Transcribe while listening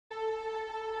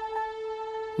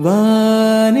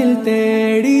வானில்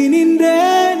தேடி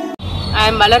நின்றேன். I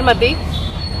am Valarmathi.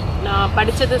 நான்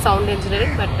படித்தது சவுண்ட்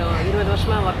இன்ஜினியரிங். பட் 20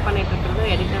 வருஷமாக ஒர்க் பண்ணிட்டு இருக்கிறது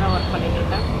எடிட்டராக ஒர்க் பண்ணிட்டு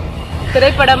இருக்கேன்.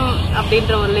 திரைப்படம்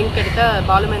அப்படின்ற ஒரு லிங்க் எடுத்த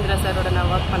பாலுமேந்திரா சாரோட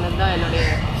நான் ஒர்க் பண்ணது தான் என்னுடைய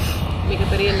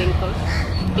மிகப்பெரிய லிங்க்கு.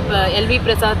 இப்போ LV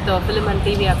Prasad film and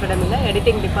TV அகாடமியில்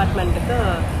எடிட்டிங் டிபார்ட்மெண்ட்டுக்கு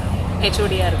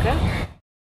ஹெச்ஓடியாக இருக்கேன்.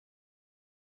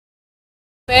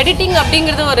 இப்போ எடிட்டிங்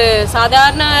அப்படிங்கிறது ஒரு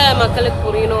சாதாரண மக்களுக்கு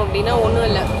புரியணும் அப்படின்னா ஒன்றும்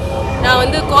இல்லை.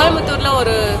 நான் கோயம்புத்தூரில்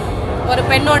ஒரு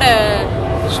பெண்ணோட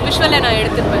விஷுவலை நான்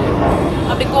எடுத்துருப்பேன்.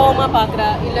 அப்படி கோவமாக பார்க்குறா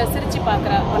இல்லை சிரித்து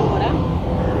பார்க்குறா ஒன்றுமுறை.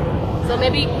 ஸோ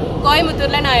மேபி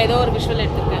கோயம்புத்தூரில் நான் ஏதோ ஒரு விஷுவல்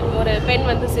எடுத்திருப்பேன். ஒரு பெண்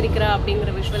சிரிக்கிறா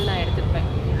அப்படிங்கிற விஷுவல் நான் எடுத்திருப்பேன்.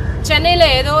 சென்னையில்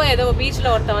ஏதோ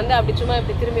பீச்சில் ஒருத்தன் அப்படி சும்மா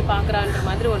இப்படி திரும்பி பார்க்குறான்ற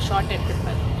மாதிரி ஒரு ஷாட்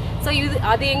எடுத்திருப்பேன். ஸோ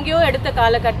அது எங்கேயோ எடுத்த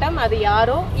காலகட்டம், அது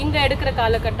யாரோ இங்கே எடுக்கிற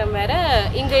காலகட்டம் வேற,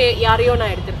 இங்கே யாரையோ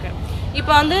நான் எடுத்திருக்கேன்.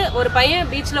 இப்போ ஒரு பையன்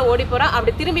பீச்சில் ஓடி போகிறான்,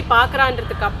 அப்படி திரும்பி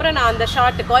பார்க்குறான்றதுக்கு அப்புறம் நான் அந்த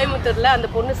ஷாட் கோயம்புத்தூரில் அந்த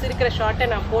பொண்ணு சிரிக்கிற ஷாட்டை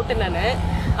நான் போட்டுனேன்னு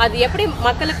அது எப்படி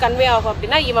மக்களுக்கு கன்வே ஆகும்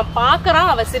அப்படின்னா, இவன் பார்க்குறான்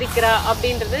அவள் சிரிக்கிறா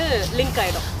அப்படின்றது லிங்க்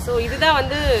ஆகிடும். ஸோ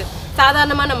இதுதான்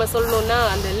சாதாரணமாக நம்ம சொல்லணுன்னா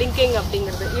அந்த லிங்கிங்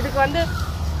அப்படிங்கிறது. இதுக்கு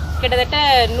கிட்டத்தட்ட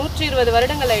 120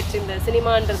 வருடங்கள் ஆயிடுச்சு இந்த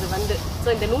சினிமான்றது ஸோ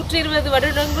இந்த 120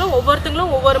 வருடங்களும்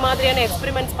ஒவ்வொருத்தங்களும் ஒவ்வொரு மாதிரியான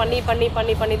எக்ஸ்பெரிமெண்ட்ஸ்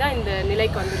பண்ணி தான் இந்த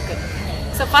நிலைக்கு வந்திருக்கு.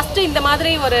 ஸோ ஃபஸ்ட்டு இந்த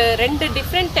மாதிரி ஒரு 2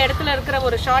 டிஃப்ரெண்ட் இடத்துல இருக்கிற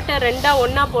ஒரு ஷார்ட்டை 2ஆ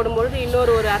ஒன்றா போடும்பொழுது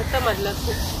இன்னொரு ஒரு அர்த்தம் அதில்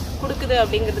கொடுக்குது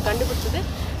அப்படிங்கிறது கண்டுபிடிச்சது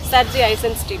சர்ஜி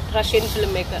ஐசன்ஸ்டீன், ரஷ்யன்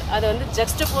ஃபிலிம் மேக்கர். அது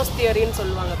ஜஸ்டபோஸ் தியரின்னு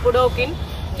சொல்லுவாங்க, புடோக்கின்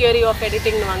தியரி ஆஃப்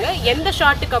எடிட்டிங்னுவாங்க. எந்த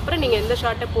ஷாட்டுக்கு அப்புறம் நீங்கள் எந்த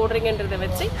ஷாட்டை போடுறீங்கன்றதை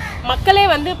வச்சு மக்களே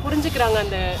புரிஞ்சுக்கிறாங்க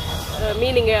அந்த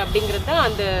மீனிங்கு அப்படிங்கிறது தான்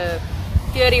அந்த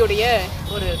தியரியுடைய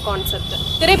ஒரு கான்செப்ட்.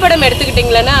 திரைப்படம்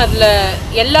எடுத்துக்கிட்டிங்களன்னா அதில்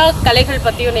எல்லா கலைகள்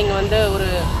பற்றியும் நீங்கள் ஒரு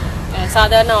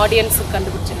சாதாரண ஆடியன்ஸுக்கு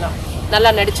கண்டுபிடிச்சிடலாம். நல்லா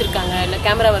நடிச்சிருக்காங்க, இல்லை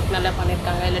கேமரா ஒர்க் நல்லா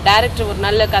பண்ணியிருக்காங்க, இல்லை டைரக்டர் ஒரு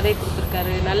நல்ல கதை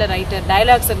கொடுத்துருக்காரு, நல்ல ரைட்டர்,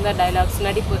 டைலாக்ஸ் இருந்தால் டைலாக்ஸ்,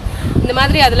 நடிப்பு, இந்த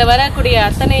மாதிரி அதில் வரக்கூடிய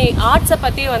அத்தனை ஆர்ட்ஸை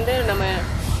பற்றியும் நம்ம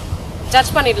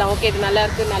ஜட்ஜ் பண்ணிடலாம். ஓகே, இது நல்லா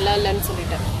இருக்குது நல்லா இல்லைன்னு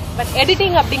சொல்லிட்டு. பட்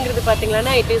எடிட்டிங் அப்படிங்கிறது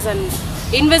பார்த்தீங்கன்னா இட் இஸ் அன்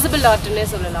இன்விசிபிள் ஆர்ட்னே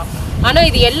சொல்லலாம். ஆனால்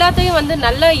இது எல்லாத்தையும்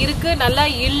நல்லா இருக்குது நல்லா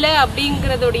இல்லை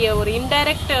அப்படிங்கிறதுடைய ஒரு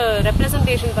இன்டைரக்ட்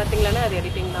ரெப்ரசன்டேஷன் பார்த்தீங்கன்னா அது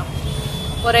எடிட்டிங் தான்.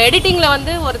 ஒரு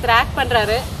எடிட்டிங்கில் ஒருத்தர் ஆக்ட்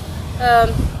பண்ணுறாரு,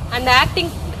 அந்த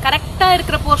ஆக்டிங் கரெக்டாக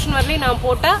இருக்கிற போர்ஷன் வரலையும் நான்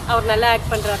போட்டால் அவர் நல்லா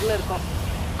ஆக்ட் பண்ணுறாருன்னு இருக்கும்.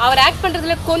 அவர் ஆக்ட்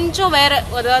பண்ணுறதுல கொஞ்சம் வேறு,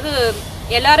 அதாவது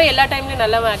எல்லாரும் எல்லா டைம்லையும்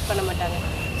நல்லா ஆக்ட் பண்ண மாட்டாங்க.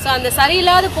 ஸோ அந்த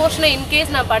சரியில்லாத போர்ஷனை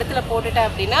இன்கேஸ் நான் படத்தில் போட்டுட்டேன்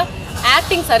அப்படின்னா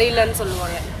ஆக்டிங் சரியில்லைன்னு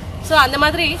சொல்லுவாங்க. ஸோ அந்த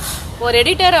மாதிரி ஒரு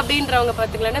எடிட்டர் அப்படின்றவங்க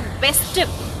பார்த்தீங்கன்னா பெஸ்ட்டு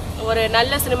ஒரு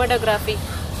நல்ல சினிமாட்டோகிராஃபி,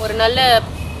 ஒரு நல்ல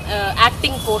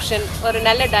ஆக்டிங் போர்ஷன், ஒரு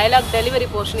நல்ல டைலாக் டெலிவரி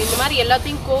போர்ஷன், இந்த மாதிரி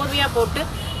எல்லாத்தையும் கோர்வையாக போட்டு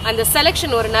அந்த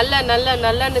செலெக்ஷன் ஒரு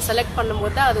நல்லன்னு செலக்ட்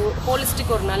பண்ணும்போது தான் அது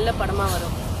ஹோலிஸ்டிக் ஒரு நல்ல படமாக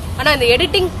வரும். ஆனால் இந்த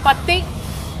எடிட்டிங் பற்றி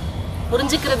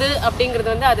புரிஞ்சுக்கிறது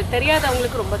அப்படிங்கிறது அது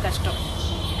தெரியாதவங்களுக்கு ரொம்ப கஷ்டம்.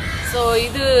 ஸோ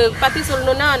இது பற்றி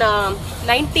சொல்லணுன்னா, நான்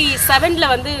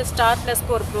 97ல் ஸ்டார்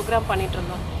ப்ளஸ்க்கு ஒரு ப்ரோக்ராம் பண்ணிகிட்டு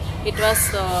இருந்தோம். இட் வாஸ்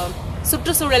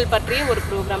சுற்றுச்சூழல் பற்றிய ஒரு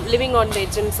ப்ரோக்ராம், லிவிங் ஆன் த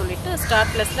எட்ஜ்னு சொல்லிட்டு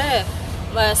ஸ்டார்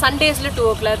ப்ளஸில் சண்டேஸில் 2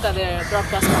 o'clock அது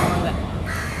ப்ராட்காஸ்ட் பண்ணுவாங்க.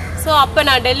 ஸோ அப்போ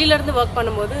நான் டெல்லியிலேருந்து ஒர்க்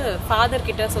பண்ணும்போது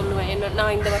ஃபாதர்கிட்ட சொல்லுவேன்,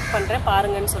 நான் இந்த ஒர்க் பண்ணுறேன்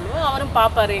பாருங்கன்னு சொல்லுவேன். அவரும்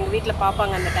பார்ப்பார், எங்கள் வீட்டில்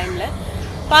பார்ப்பாங்க அந்த டைமில்.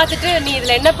 பார்த்துட்டு நீ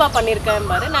இதில் என்னப்பா பண்ணியிருக்கேன்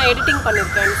பாரு, நான் எடிட்டிங்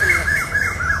பண்ணியிருக்கேன்னு சொல்லுவேன்.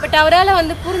 பட் அவரால்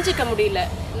புரிஞ்சிக்க முடியல,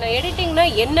 நான் எடிட்டிங்னா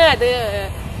என்ன, அது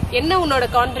என்ன உன்னோட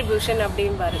கான்ட்ரிபியூஷன்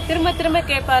அப்படின்பாரு. திரும்ப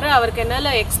கேட்பாரு. அவருக்கு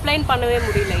என்னால் எக்ஸ்பிளைன் பண்ணவே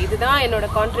முடியல, இதுதான் என்னோட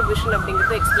கான்ட்ரிபியூஷன்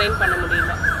அப்படிங்கிறது எக்ஸ்பிளைன் பண்ண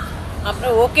முடியல.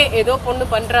 அப்புறம் ஓகே ஏதோ பொண்ணு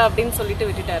பண்ணுறா அப்படின்னு சொல்லிட்டு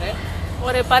விட்டுட்டாரு.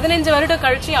 ஒரு 15 வருடம்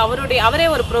கழிச்சு அவரே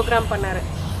ஒரு ப்ரோக்ராம் பண்ணார்.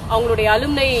 அவங்களுடைய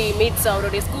அலுமினை மீட்ஸ்,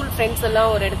 அவருடைய ஸ்கூல் ஃப்ரெண்ட்ஸ்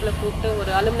எல்லாம் ஒரு இடத்துல கூப்பிட்டு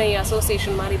ஒரு அலுமினை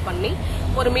அசோசியேஷன் மாதிரி பண்ணி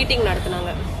ஒரு மீட்டிங்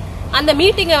நடத்தினாங்க. அந்த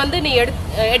மீட்டிங்கை நீ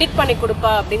எடிட் பண்ணி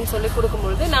கொடுப்பா அப்படின்னு சொல்லி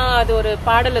கொடுக்கும்பொழுது நான் அது ஒரு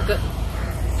பாடலுக்கு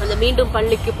அந்த மீண்டும்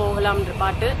பள்ளிக்கு போகலாம்ன்ற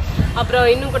பாட்டு, அப்புறம்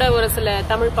இன்னும் கூட ஒரு சில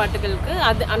தமிழ் பாட்டுகளுக்கு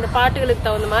அந்த பாட்டுகளுக்கு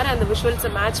தகுந்த மாதிரி அந்த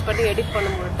விஷுவல்ஸை மேட்ச் பண்ணி எடிட்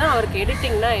பண்ணும்போது தான் அவருக்கு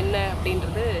எடிட்டிங்னா என்ன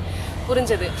அப்படின்றது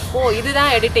புரிஞ்சது. ஓ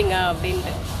இதுதான் எடிட்டிங்கா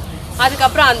அப்படின்ட்டு.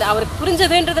 அதுக்கப்புறம் அவருக்கு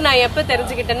புரிஞ்சதுன்றது நான் எப்போ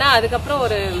தெரிஞ்சுக்கிட்டேன்னா, அதுக்கப்புறம்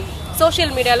ஒரு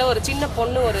சோஷியல் மீடியாவில் ஒரு சின்ன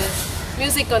பொண்ணு ஒரு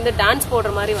மியூசிக் டான்ஸ்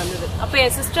போடுற மாதிரி வந்தது. அப்போ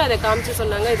என் சிஸ்டர் அதை காமிச்சு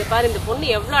சொன்னாங்க, இதை பாரு இந்த பொண்ணு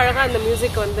எவ்வளோ அழகாக இந்த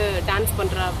மியூசிக் டான்ஸ்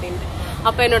பண்ணுறா அப்படின்ட்டு.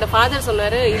 அப்போ என்னோட ஃபாதர்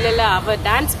சொன்னார், இல்லை அவள்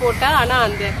டான்ஸ் போட்டா,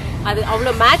 ஆனால் அது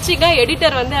அவ்வளோ மேட்சிங்காக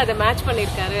எடிட்டர் அதை மேட்ச்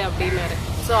பண்ணியிருக்காரு அப்படின்னாரு.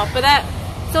 ஸோ அப்போதான்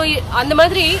அந்த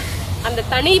மாதிரி அந்த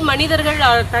தனி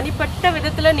மனிதர்கள் தனிப்பட்ட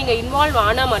விதத்தில் நீங்கள் இன்வால்வ்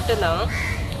ஆனால் மட்டும்தான்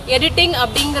எடிட்டிங்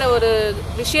அப்படிங்கிற ஒரு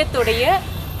விஷயத்துடைய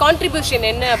கான்ட்ரிபியூஷன்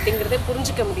என்ன அப்படிங்கிறத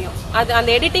புரிஞ்சிக்க முடியும். அந்த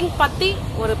எடிட்டிங் பற்றி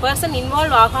ஒரு பர்சன்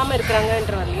இன்வால்வ் ஆகாமல்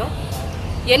இருக்கிறாங்கன்ற வரையும்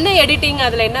என்ன எடிட்டிங்,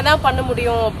 அதில் என்ன தான் பண்ண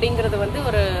முடியும் அப்படிங்கிறது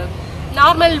ஒரு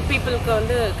நார்மல்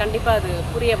பீப்புளுக்கு கண்டிப்பாக அது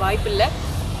புரிய வாய்ப்பில்லை.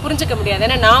 புரிஞ்சுக்க முடியாது.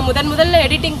 ஏன்னா நான் முதல்ல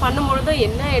எடிட்டிங் பண்ணும்பொழுது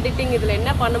என்ன எடிட்டிங், இதில்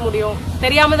என்ன பண்ண முடியும்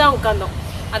தெரியாம தான் உட்கார்ந்தோம்.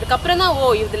 அதுக்கப்புறம் தான்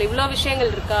இதில் இவ்வளோ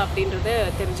விஷயங்கள் இருக்கா அப்படின்றது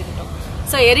தெரிஞ்சுக்கிட்டோம்.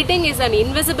 So editing is an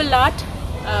invisible art.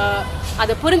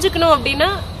 அதை புரிஞ்சுக்கணும் அப்படின்னா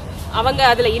அவங்க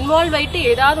அதில் இன்வால்வ் ஆகிட்டு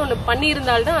ஏதாவது ஒன்று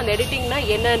பண்ணியிருந்தால்தான் அந்த எடிட்டிங்னா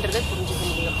என்னன்றதை புரிஞ்சுக்க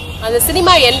முடியும். அந்த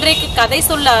சினிமா என்றைக்கு கதை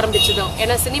சொல்ல ஆரம்பிச்சதோ,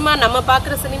 ஏன்னா சினிமா நம்ம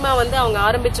பார்க்குற சினிமா வந்து அவங்க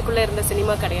ஆரம்பிச்சுக்குள்ளே இருந்த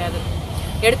சினிமா கிடையாது.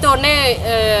 எடுத்த உடனே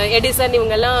எடிசன்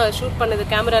இவங்கெல்லாம் ஷூட் பண்ணது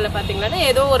கேமராவில் பார்த்தீங்கன்னா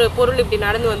ஏதோ ஒரு பொருள் இப்படி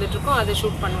நடந்து வந்துட்டு இருக்கோம், அதை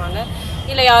ஷூட் பண்ணுவாங்க.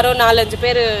 இல்லை யாரோ 4-5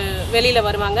 பேர் வெளியில்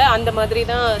வருவாங்க, அந்த மாதிரி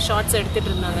தான் ஷார்ட்ஸ்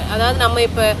எடுத்துகிட்டு இருந்தாங்க. அதாவது நம்ம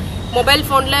இப்போ மொபைல்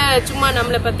ஃபோனில் சும்மா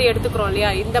நம்மளை பற்றி எடுத்துக்கிறோம் இல்லையா,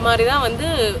 இந்த மாதிரி தான் வந்து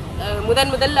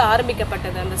முதல்ல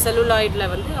ஆரம்பிக்கப்பட்டது அந்த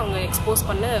செல்லுலாய்டில் வந்து அவங்க எக்ஸ்போஸ்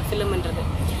பண்ண ஃபிலிம்ன்றது.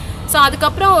 ஸோ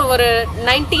அதுக்கப்புறம் ஒரு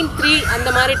 1903 அந்த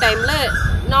மாதிரி டைமில்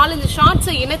 4-5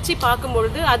 ஷார்ட்ஸை இணைச்சி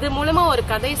பார்க்கும்பொழுது அது மூலமாக ஒரு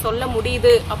கதை சொல்ல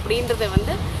முடியுது அப்படின்றத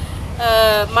வந்து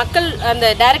மக்கள், அந்த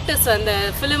டைரக்டர்ஸ், அந்த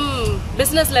ஃபிலிம்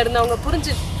பிஸ்னஸில் இருந்தவங்க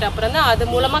புரிஞ்சுட்ட அப்புறம் தான் அது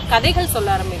மூலமாக கதைகள் சொல்ல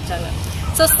ஆரம்பித்தாங்க.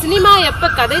 ஸோ சினிமா எப்போ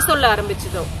கதை சொல்ல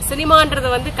ஆரம்பிச்சதோ, சினிமான்றது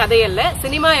வந்து கதையல்ல,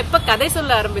 சினிமா எப்போ கதை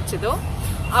சொல்ல ஆரம்பிச்சதோ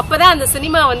அப்போதான் அந்த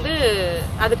சினிமா வந்து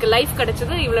அதுக்கு லைஃப்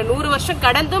கிடைச்சது. இவ்வளோ 100 வருஷம்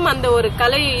கடந்தும் அந்த ஒரு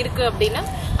கலை இருக்கு அப்படின்னா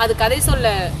அது கதை சொல்ல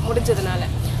முடிஞ்சதுனால.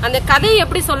 அந்த கதை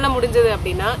எப்படி சொல்ல முடிஞ்சது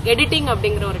அப்படின்னா எடிட்டிங்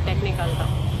அப்படிங்கிற ஒரு டெக்னிக்கால்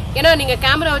தான். ஏன்னா நீங்க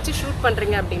கேமரா வச்சு ஷூட்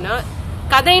பண்றீங்க அப்படின்னா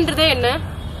கதைன்றதே என்ன,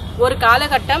 ஒரு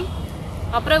காலகட்டம்,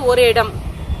 அப்புறம் ஒரு இடம்,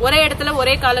 ஒரே இடத்துல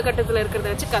ஒரே காலகட்டத்தில் இருக்கிறத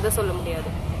வச்சு கதை சொல்ல முடியாது.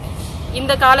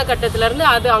 இந்த காலகட்டத்தில இருந்து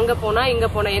அது அங்க போனா இங்க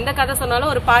போனா, எந்த கதை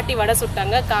சொன்னாலும் ஒரு பாட்டி வடை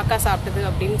சுட்டாங்க காக்கா சாப்பிட்டது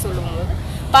அப்படின்னு சொல்லும்போது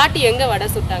பாட்டி எங்க வடை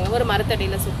சுட்டாங்க, ஒரு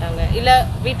மரத்தடியில சுட்டாங்க, இல்ல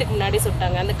வீட்டுக்கு முன்னாடி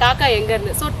சுட்டாங்க, அந்த காக்கா எங்க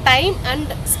இருந்து. ஸோ டைம்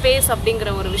அண்ட் ஸ்பேஸ் அப்படிங்கிற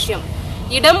ஒரு விஷயம்,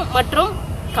 இடம் மற்றும்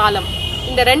காலம்,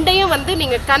 இந்த ரெண்டையும் வந்து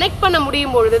நீங்க கனெக்ட் பண்ண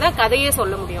முடியும் பொழுதுதான் கதையே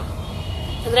சொல்ல முடியும்.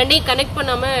 இந்த ரெண்டையும் கனெக்ட்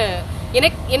பண்ணாம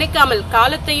இணைக்காமல்,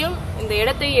 காலத்தையும் இந்த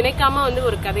இடத்தையும் இணைக்காம வந்து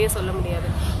ஒரு கதையை சொல்ல முடியாது.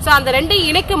 ஸோ அந்த ரெண்டையும்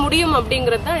இணைக்க முடியும்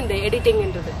அப்படிங்கிறது தான் இந்த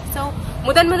எடிட்டிங்ன்றது. ஸோ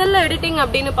முதல்ல எடிட்டிங்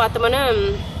அப்படின்னு பார்த்தோம்னா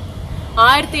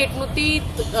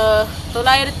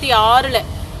 1896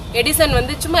 எடிசன்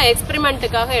வந்து சும்மா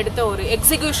எக்ஸ்பெரிமெண்ட்டுக்காக எடுத்த ஒரு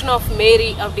எக்ஸிகியூஷன் ஆஃப் மேரி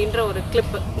அப்படின்ற ஒரு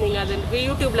கிளிப், நீங்க அது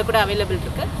யூடியூப்ல கூட அவைலபிள்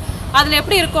இருக்கு. அதுல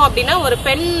எப்படி இருக்கும் அப்படின்னா ஒரு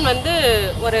பெண் வந்து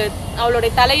ஒரு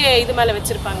அவளுடைய தலையை இது மேல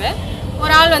வச்சிருப்பாங்க,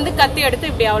 ஒரு ஆள் வந்து கத்தி எடுத்து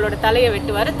இப்படி அவளோட தலையை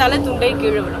வெட்டுவாரு, தலை துண்டை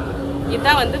கீழே விடும்.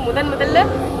 இதுதான் வந்து முதல்ல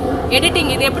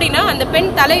எடிட்டிங். இது எப்படின்னா அந்த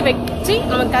பெண் தலை வச்சு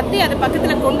அவன் கத்தி அது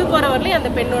பக்கத்துல கொண்டு போறவர்களே அந்த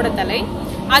பெண்ணோட தலை,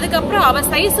 அதுக்கப்புறம் அவ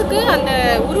சைஸுக்கு அந்த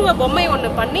உருவ பொம்மை ஒண்ணு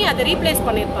பண்ணி அதை ரீப்ளேஸ்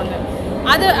பண்ணிருப்பாங்க,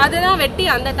 அதுதான் வெட்டி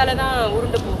அந்த தலை தான்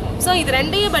உருண்டு போகும். ஸோ இது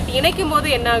ரெண்டையும் பட் இணைக்கும் போது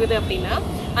என்ன ஆகுது அப்படின்னா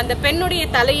அந்த பெண்ணுடைய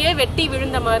தலையே வெட்டி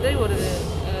விழுந்த மாதிரி ஒரு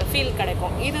ஃபீல்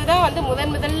கிடைக்கும். இதுதான் வந்து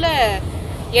முதல்ல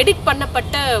எடிட்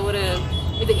பண்ணப்பட்ட ஒரு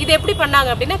இது எப்படி பண்ணாங்க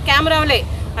அப்படின்னா கேமராவிலே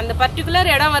அந்த பர்டிகுலர்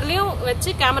இடம் வரலையும் வச்சு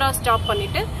கேமரா ஸ்டாப்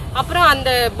பண்ணிட்டு அப்புறம் அந்த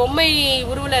பொம்மை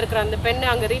உருவில் இருக்கிற அந்த பெண்ணை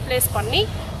அங்கே ரீப்ளேஸ் பண்ணி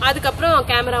அதுக்கப்புறம்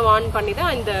கேமரா ஆன் பண்ணி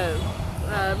தான் இந்த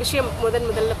விஷயம்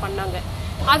முதல்ல பண்ணாங்க.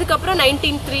 அதுக்கப்புறம்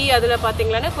 1903 அதில்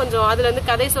பார்த்தீங்கன்னா கொஞ்சம் அதில் வந்து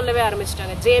கதை சொல்லவே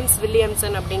ஆரம்பிச்சிட்டாங்க. ஜேம்ஸ்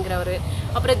வில்லியம்சன் அப்படிங்கிறவர்,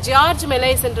 அப்புறம் ஜார்ஜ்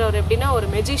மெலைஸ்ன்றவர் எப்படின்னா ஒரு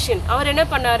மெஜிஷியன். அவர் என்ன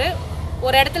பண்ணாரு,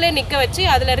 ஒரு இடத்துல நிற்க வச்சு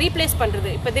அதில் ரீப்ளேஸ் பண்ணுறது.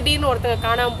 இப்போ திடீர்னு ஒருத்தங்க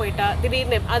காணாமல் போயிட்டா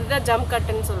திடீர்னு, அதுதான் ஜம்ப்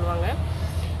கட்டுன்னு சொல்லுவாங்க.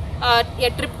 எ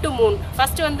ட்ரிப் டு மூன்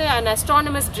ஃபர்ஸ்ட் வந்து அன்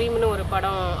அஸ்ட்ரானமஸ் ட்ரீம்னு ஒரு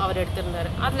படம் அவர் எடுத்திருந்தார்.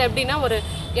 அதில் எப்படின்னா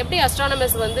எப்படி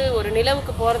அஸ்ட்ரானமஸ் வந்து ஒரு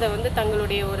நிலவுக்கு போகிறத வந்து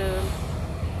தங்களுடைய ஒரு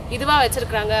இதுவாக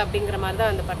வச்சிருக்கிறாங்க அப்படிங்கிற மாதிரி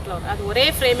தான் அந்த படத்தில் வரும். அது ஒரே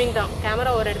ஃப்ரேமிங் தான்,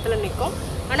 கேமரா ஒரு இடத்துல நிற்கும்,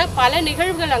 ஆனால் பல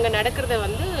நிகழ்வுகள் அங்கே நடக்கிறத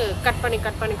வந்து கட் பண்ணி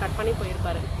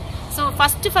போயிருப்பாரு. ஸோ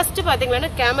ஃபஸ்ட்டு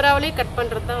பார்த்தீங்கன்னா கேமராவிலே கட்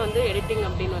பண்ணுறது தான் வந்து எடிட்டிங்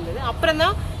அப்படின்னு வந்தது. அப்புறம்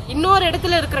தான் இன்னொரு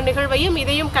இடத்துல இருக்கிற நிகழ்வையும்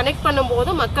இதையும் கனெக்ட்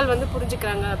பண்ணும்போது மக்கள் வந்து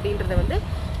புரிஞ்சுக்கிறாங்க அப்படின்றத வந்து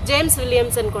ஜேம்ஸ்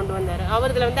வில்லியம்சன் கொண்டு வந்தார்.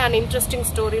 அவர் இதில் வந்து அன் இன்ட்ரெஸ்டிங்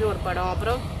ஸ்டோரின்னு ஒரு படம்,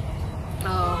 அப்புறம்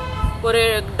ஒரு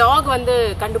டாக் வந்து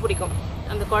கண்டுபிடிக்கும்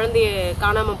அந்த குழந்தைய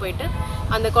காணாமல் போயிட்டு,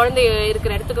 அந்த குழந்தைய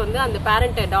இருக்கிற இடத்துக்கு வந்து அந்த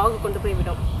பேரண்ட்டை டாக் கொண்டு போய்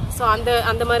விடும். ஸோ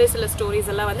அந்த மாதிரி சில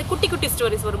ஸ்டோரிஸ் எல்லாம் வந்து குட்டி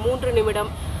ஸ்டோரிஸ், ஒரு 3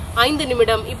 நிமிடம் 5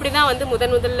 நிமிடம் இப்படி தான் வந்து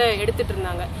முதல்ல எடுத்துட்டு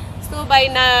இருந்தாங்க. ஸோ பை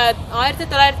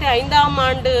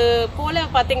 1905 போல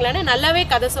பார்த்தீங்கன்னா நல்லாவே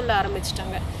கதை சொல்ல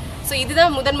ஆரம்பிச்சிட்டாங்க. ஸோ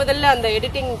இதுதான் முதல்ல அந்த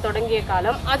எடிட்டிங் தொடங்கிய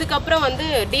காலம். அதுக்கப்புறம் வந்து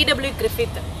D.W.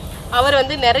 கிரிஃபித், அவர்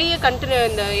வந்து நிறைய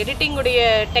இந்த எடிட்டிங்குடைய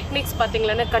டெக்னிக்ஸ்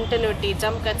பார்த்தீங்கன்னா கண்டினியூட்டி,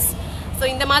 ஜம்ப் கட்ஸ், ஸோ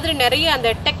இந்த மாதிரி நிறைய அந்த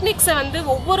டெக்னிக்ஸை வந்து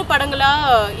ஒவ்வொரு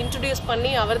படங்களாக இன்ட்ரடியூஸ்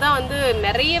பண்ணி அவர் தான் வந்து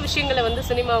நிறைய விஷயங்களை வந்து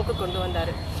சினிமாவுக்கு கொண்டு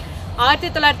வந்தார்.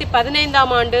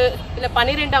 1915 இல்லை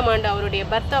 12 அவருடைய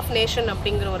பர்த் ஆஃப் நேஷன்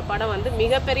அப்படிங்கிற ஒரு படம் வந்து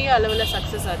மிகப்பெரிய அளவில்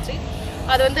சக்ஸஸ் ஆச்சு.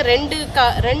 அது வந்து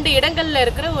ரெண்டு இடங்களில்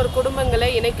இருக்கிற ஒரு குடும்பங்களை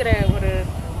இணைக்கிற ஒரு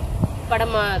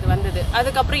படமாக அது வந்தது.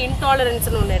 அதுக்கப்புறம்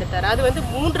இன்டாலரன்ஸ்னு ஒன்று எடுத்தார். அது வந்து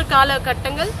 3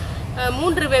 காலகட்டங்கள்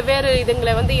 3 வெவ்வேறு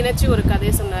இதுங்களை வந்து இணைச்சி ஒரு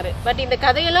கதையை சொன்னார். பட் இந்த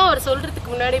கதையெல்லாம் அவர் சொல்கிறதுக்கு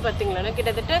முன்னாடி பார்த்தீங்கன்னா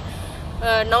கிட்டத்தட்ட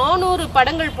 400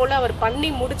 படங்கள் போல் அவர் பண்ணி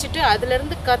முடிச்சுட்டு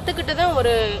அதுலேருந்து கற்றுக்கிட்டு தான்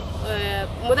ஒரு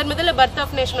முதல்ல பர்த்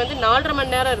ஆஃப் நேஷன் வந்து 4.5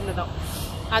 மணி நேரம் இருந்துதான்.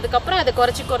 அதுக்கப்புறம் அதை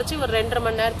குறைச்சி ஒரு 2.5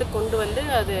 மணி நேரத்துக்கு கொண்டு வந்து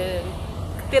அது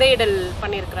திரையிடல்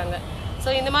பண்ணியிருக்கிறாங்க. ஸோ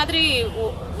இந்த மாதிரி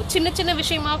சின்ன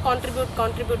விஷயமா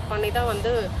கான்ட்ரிபியூட் பண்ணி தான்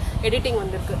வந்து எடிட்டிங்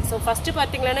வந்திருக்கு. ஸோ ஃபஸ்ட்டு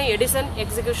பார்த்தீங்கன்னா எடிசன்,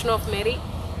 எக்ஸிக்யூஷன் ஆஃப் மேரி,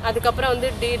 அதுக்கப்புறம் வந்து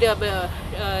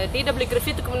டிடபிள்யூ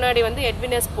கிரிஃபித்துக்கு முன்னாடி வந்து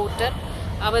எட்வின் எஸ் போர்ட்டர்,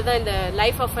 அவர் தான் இந்த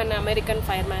life of an American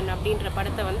fireman அப்படின்ற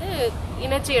படத்தை வந்து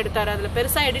இணைச்சி எடுத்தார். அதில்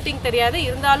பெருசாக எடிட்டிங் தெரியாது,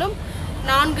 இருந்தாலும்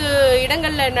 4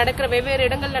 இடங்களில் நடக்கிற வெவ்வேறு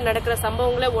இடங்களில் நடக்கிற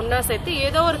சம்பவங்களை ஒன்றா சேர்த்து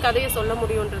ஏதோ ஒரு கதையை சொல்ல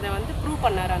முடியுன்றதை வந்து ப்ரூவ்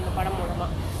பண்ணார் அந்த படம்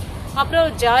மூலமாக. அப்புறம்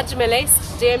ஜார்ஜ் மெலைஸ்,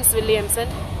 ஜேம்ஸ்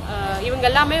வில்லியம்சன், இவங்க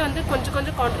எல்லாமே வந்து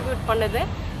கொஞ்சம் கான்ட்ரிபியூட் பண்ணது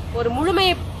ஒரு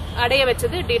முழுமையை அடைய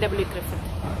வச்சது டிடபிள்யூ கிரிஃபித்.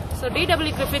 ஸோ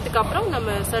டிடபிள்யூ கிரிஃபித்துக்கு அப்புறம்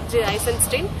நம்ம சர்ஜ்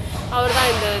ஐசன்ஸ்டைன், அவர் தான்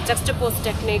இந்த ஜக்ஸ்டபோஸ்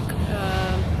டெக்னிக்,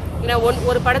 ஏன்னா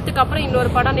ஒரு படத்துக்கு அப்புறம் இன்னொரு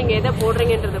படம் நீங்கள் எதை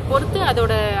போடுறீங்கன்றதை பொறுத்து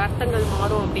அதோட அர்த்தங்கள்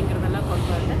மாறும் அப்படிங்கிறதெல்லாம்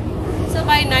கொண்டு வந்தேன். ஸோ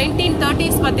பை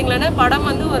 1930s பார்த்தீங்கன்னா படம்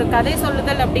வந்து ஒரு கதை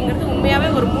சொல்லுதல் அப்படிங்கிறது உண்மையாகவே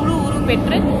ஒரு முழு உரு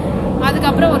பெற்று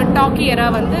அதுக்கப்புறம் ஒரு டாக்கி எரா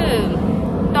வந்து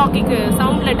டாக்கிக்கு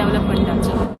சவுண்டில் டெவலப்மெண்ட்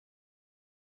ஆச்சு.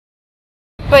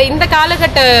 இப்போ இந்த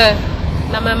காலகட்ட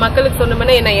நம்ம மக்களுக்கு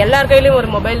சொன்னோம்னா என்ன, எல்லார் கையிலும் ஒரு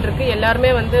மொபைல் இருக்கு,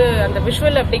 எல்லாருமே வந்து அந்த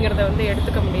விஷுவல் அப்படிங்கிறத வந்து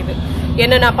எடுத்துக்க முடியுது.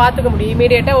 என்ன நான் பார்த்துக்க முடியும்,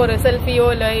 இமீடியட்டா ஒரு செல்ஃபியோ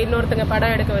இல்லை இன்னொருத்தங்க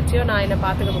படம் எடுக்க வச்சியோ நான் என்ன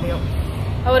பார்த்துக்க முடியும்.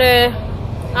 ஒரு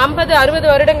 50-60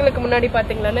 வருடங்களுக்கு முன்னாடி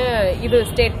பார்த்தீங்கன்னா இது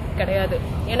ஸ்டேட் கிடையாது.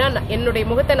 ஏன்னா என்னுடைய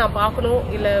முகத்தை நான் பார்க்கணும்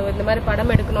இல்லை இந்த மாதிரி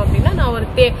படம் எடுக்கணும் அப்படின்னா நான் ஒரு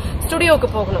ஸ்டுடியோவுக்கு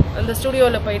போகணும். அந்த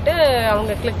ஸ்டுடியோவில் போயிட்டு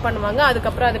அவங்க கிளிக் பண்ணுவாங்க,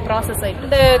 அதுக்கப்புறம் அது ப்ராசஸ் ஆகிட்டு.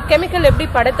 இந்த கெமிக்கல் எப்படி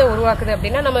படத்தை உருவாக்குது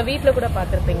அப்படின்னா நம்ம வீட்டில் கூட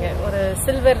பார்த்துருப்பீங்க, ஒரு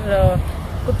சில்வர்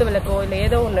குத்து விளக்கோ இல்லை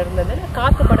ஏதோ ஒன்று இருந்தது,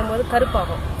 காற்று படும்போது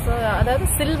கருப்பாகும். ஸோ அதாவது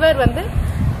சில்வர் வந்து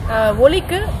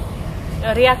ஒளிக்கு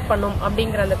ரியாக்ட் பண்ணும்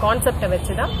அப்படிங்கிற அந்த கான்செப்டை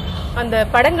வச்சு தான் அந்த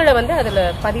படங்களை வந்து அதில்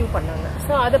பதிவு பண்ணாங்க.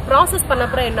 ஸோ அதை ப்ராசஸ்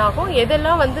பண்ணப்புறம் என்ன ஆகும்,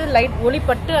 எதெல்லாம் வந்து லைட்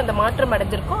ஒளிப்பட்டு அந்த மாற்றம்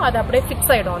அடைஞ்சிருக்கோ அது அப்படியே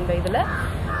ஃபிக்ஸ் ஆகிடும் அந்த இதில்.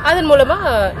 அதன்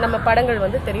மூலமாக நம்ம படங்கள்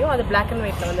வந்து தெரியும். அது பிளாக் அண்ட்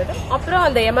ஒயிட்டில் வந்தது. அப்புறம்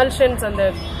அந்த எமல்ஷன்ஸ், அந்த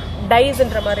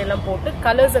டைஸ்ன்ற மாதிரி எல்லாம் போட்டு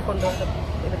கலர்ஸை கொண்டு வந்து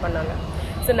இது பண்ணாங்க.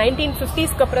 ஸோ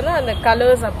 1950ஸ்க்கு அப்புறம் தான் அந்த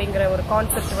கலர்ஸ் அப்படிங்கிற ஒரு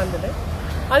கான்செப்ட் வந்தது.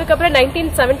 அதுக்கப்புறம்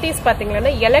 1970s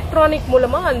பார்த்தீங்கன்னா எலக்ட்ரானிக்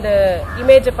மூலமாக அந்த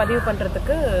இமேஜை பதிவு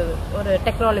பண்ணுறதுக்கு ஒரு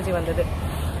டெக்னாலஜி வந்தது.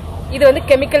 இது வந்து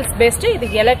கெமிக்கல்ஸ் பேஸ்டு, இது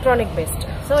எலக்ட்ரானிக் பேஸ்டு.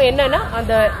 ஸோ என்னன்னா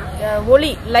அந்த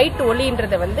ஒளி, லைட்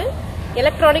ஒளின்றதை வந்து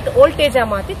எலக்ட்ரானிக் வோல்டேஜாக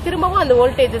மாற்றி திரும்பவும் அந்த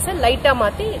வோல்டேஜஸை லைட்டாக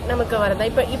மாற்றி நமக்கு வரதா.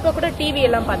 இப்போ கூட டிவி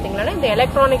எல்லாம் பார்த்தீங்கன்னா இந்த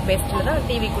எலக்ட்ரானிக் பேஸ்டில் தான்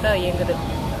டிவி கூட இயங்குது.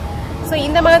 ஸோ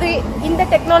இந்த மாதிரி இந்த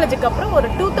டெக்னாலஜிக்கு அப்புறம் ஒரு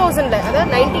 2000ல், அதாவது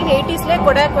 1980ஸ்ல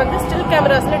கொடாக் வந்து ஸ்டில்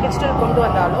கேமராஸ்ல டிஜிட்டல் கொண்டு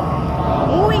வந்தாலும்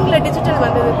மூவிங்ல டிஜிட்டல்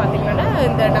வந்தது பார்த்தீங்கன்னா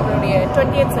இந்த நம்மளுடைய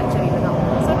 20th சென்ச்சுரியில தான்.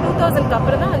 ஸோ 2000க்கு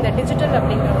அப்புறம் தான் அந்த டிஜிட்டல்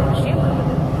அப்படிங்கிற ஒரு விஷயம் வந்தது.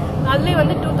 அதுலேயே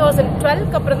வந்து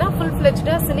 2012க்கு அப்புறம் தான் ஃபுல்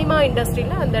ஃபிளெஜ்டாக சினிமா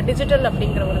இண்டஸ்ட்ரியில் அந்த டிஜிட்டல்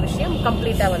அப்படிங்கிற ஒரு விஷயம்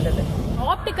கம்ப்ளீட்டாக வந்தது.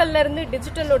 ஆப்டிக்கல்ல இருந்து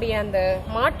டிஜிட்டலுடைய அந்த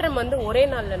மாற்றம் வந்து ஒரே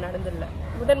நாளில் நடந்துடல.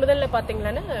 முதல்ல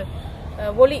பார்த்தீங்கன்னா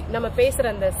ஒலி, நம்ம பேசுகிற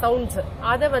அந்த சவுண்ட்ஸ்,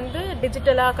 அதை வந்து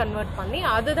டிஜிட்டலாக கன்வெர்ட் பண்ணி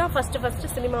அதுதான்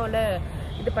ஃபர்ஸ்ட் சினிமாவில்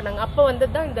இது பண்ணாங்க. அப்போ வந்து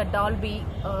தான் இந்த டால்பி,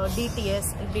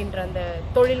 டிடிஎஸ் இப்படின்ற அந்த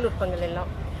தொழில்நுட்பங்கள்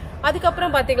எல்லாம்.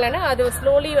 அதுக்கப்புறம் பார்த்தீங்கன்னா அது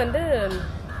ஸ்லோலி வந்து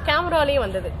கேமராலையும்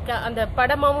வந்தது. அந்த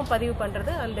படமாகவும் பதிவு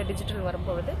பண்ணுறது அந்த டிஜிட்டல்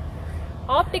வரும்போது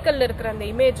ஆப்டிக்கல்ல இருக்கிற அந்த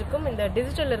இமேஜுக்கும் இந்த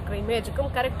டிஜிட்டல் இருக்கிற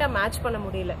இமேஜுக்கும் கரெக்டாக மேட்ச் பண்ண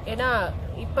முடியல. ஏன்னா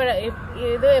இப்போ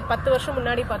இது 10 வருஷம்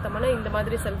முன்னாடி பார்த்தோம்னா இந்த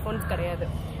மாதிரி செல்ஃபோன்ஸ் கிடையாது.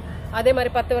 அதே மாதிரி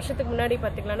 10 வருஷத்துக்கு முன்னாடி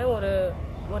பார்த்தீங்கன்னா ஒரு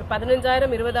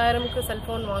 15,000-20,000க்கு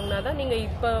செல்ஃபோன் வாங்கினா தான் நீங்கள்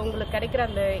இப்போ உங்களுக்கு கிடைக்கிற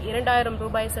அந்த 2,000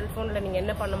 ரூபாய் செல்ஃபோனில் நீங்கள்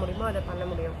என்ன பண்ண முடியுமோ அதை பண்ண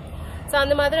முடியும். ஸோ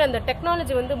அந்த மாதிரி அந்த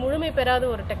டெக்னாலஜி வந்து முழுமை பெறாத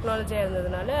ஒரு டெக்னாலஜியாக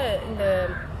இருந்ததுனால இந்த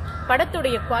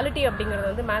படத்துடைய குவாலிட்டி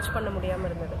அப்படிங்கிறது வந்து மேட்ச் பண்ண முடியாமல்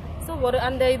இருந்தது. ஸோ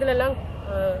அந்த இதிலெல்லாம்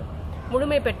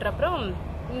முழுமை பெற்றப்புறம்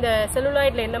இந்த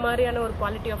செல்லுலாய்டில் என்ன மாதிரியான ஒரு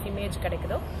குவாலிட்டி ஆஃப் இமேஜ்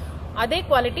கிடைக்குதோ அதே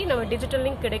குவாலிட்டி நம்ம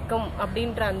டிஜிட்டல்லையும் கிடைக்கும்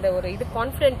அப்படின்ற அந்த ஒரு இது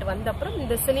கான்ஃபிடென்ட் வந்த அப்புறம்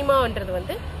இந்த சினிமான்றது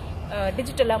வந்து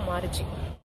டிஜிட்டலாக மாறுச்சு.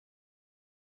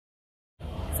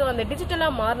 ஸோ அந்த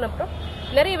டிஜிட்டலாக மாறினப்புறம்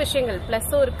நிறைய விஷயங்கள்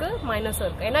ப்ளஸ்ஸும் இருக்குது, மைனஸும்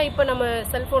இருக்குது. ஏன்னா இப்போ நம்ம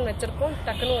செல்ஃபோன் வச்சுருக்கோம்,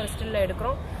 டக்குன்னு ஒரு ஸ்டில்ல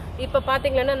எடுக்கிறோம். இப்போ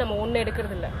பார்த்தீங்கன்னா நம்ம ஒன்று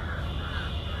எடுக்கிறது இல்லை,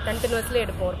 கண்டினியூஸ்லி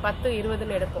எடுப்போம், ஒரு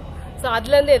 10-20ன்னு எடுப்போம். ஸோ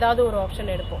அதுலேருந்து ஏதாவது ஒரு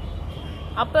ஆப்ஷன் எடுப்போம்.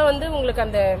 அப்போ வந்து உங்களுக்கு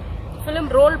அந்த ஃபிலிம்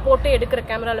ரோல் போட்டு எடுக்கிற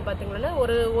கேமராவில் பார்த்தீங்கன்னா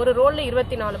ஒரு ரோலில்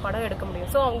 24 படம் எடுக்க முடியும்.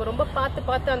 ஸோ அவங்க ரொம்ப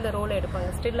பார்த்து அந்த ரோலை எடுப்பாங்க,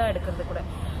 ஸ்டில்லாக எடுக்கிறது கூட.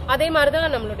 அதே மாதிரி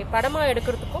தான் நம்மளுடைய படமாக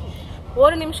எடுக்கிறதுக்கும்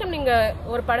ஒரு நிமிஷம் நீங்கள்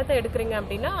ஒரு படத்தை எடுக்கிறீங்க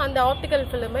அப்படின்னா அந்த ஆப்டிக்கல்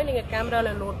ஃபிலிமை நீங்கள்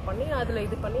கேமராவில் லோட் பண்ணி அதில்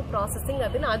இது பண்ணி ப்ராசஸிங்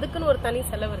அதுக்குன்னு ஒரு தனி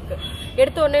செலவு இருக்குது.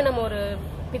 எடுத்த உடனே நம்ம ஒரு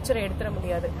பிக்சரை எடுத்துட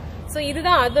முடியாது. ஸோ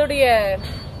இதுதான் அதோடைய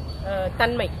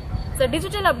தன்மை. ஸோ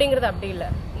டிஜிட்டல் அப்படிங்கிறது அப்படி இல்லை.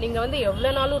 நீங்கள் வந்து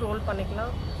எவ்வளோ நாளும் ரோல்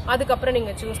பண்ணிக்கலாம். அதுக்கப்புறம்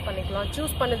நீங்கள் சூஸ் பண்ணிக்கலாம்.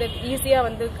 சூஸ் பண்ணது ஈஸியாக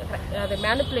வந்து அதை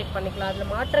மேனிப்புலேட் பண்ணிக்கலாம்.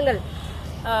 அதில் மாற்றங்கள்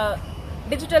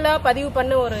டிஜிட்டலாக பதிவு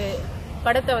பண்ண ஒரு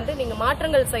படத்தை வந்து நீங்கள்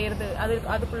மாற்றங்கள் செய்கிறது,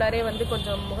 அதுக்குள்ளாரே வந்து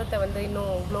கொஞ்சம் முகத்தை வந்து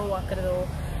இன்னும் க்ளோ ஆக்குறதோ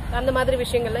அந்த மாதிரி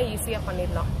விஷயங்கள்லாம் ஈஸியாக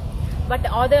பண்ணிடலாம். பட்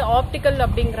அது ஆப்டிக்கல்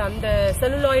அப்படிங்கிற அந்த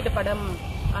செல்லுலாய்டு படம்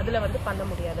அதில் வந்து பண்ண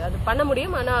முடியாது. அது பண்ண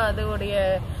முடியும், ஆனால் அதோடைய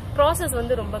ப்ராசஸ்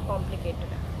வந்து ரொம்ப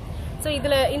காம்ப்ளிகேட்டட். ஸோ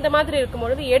இதில் இந்த மாதிரி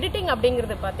இருக்கும்பொழுது எடிட்டிங்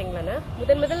அப்படிங்கிறது பார்த்தீங்கன்னா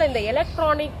முதல்ல இந்த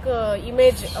எலக்ட்ரானிக்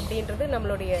இமேஜ் அப்படின்றது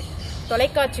நம்மளுடைய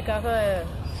தொலைக்காட்சிக்காக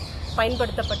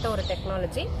பயன்படுத்தப்பட்ட ஒரு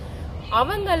டெக்னாலஜி.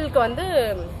 அவங்களுக்கு வந்து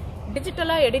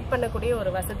டிஜிட்டலாக எடிட் பண்ணக்கூடிய ஒரு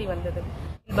வசதி வந்தது.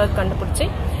 கண்டுபிடிச்சி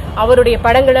அவருடைய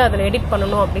படங்களை அதில் எடிட்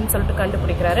பண்ணணும் அப்படின்னு சொல்லிட்டு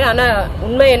கண்டுபிடிக்கிறாரு. ஆனால்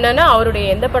உண்மை என்னன்னா அவருடைய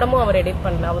எந்த படமும் அவர் எடிட்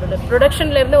பண்ணல. அவருடைய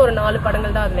ப்ரொடக்ஷன்ல இருந்து ஒரு 4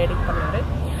 படங்கள் தான் அதில் எடிட் பண்ணாரு.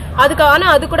 அதுக்கு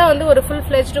ஆனால் அது கூட வந்து ஒரு ஃபுல்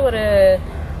ஃபிளெஜ்டு ஒரு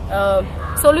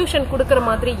சொல்யூஷன் கொடுக்குற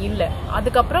மாதிரி இல்லை.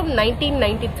 அதுக்கப்புறம்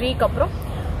 1993க்கு அப்புறம்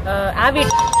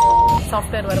ஆவிட்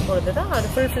சாஃப்ட்வேர் வரும்பொழுது தான் அது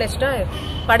ஃபுல் ஃபிளெஜ்டாக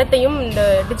படத்தையும் இந்த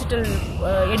டிஜிட்டல்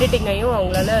எடிட்டிங்கையும்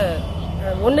அவங்களால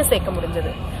ஒன்று சேர்க்க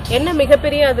முடிஞ்சது. என்ன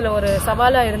மிகப்பெரிய அதில் ஒரு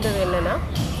சவாலாக இருந்தது என்னன்னா,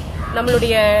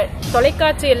 நம்மளுடைய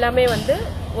தொலைக்காட்சி எல்லாமே வந்து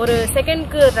ஒரு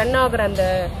செகண்ட்க்கு ரன் ஆகுற அந்த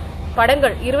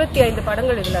படங்கள் 25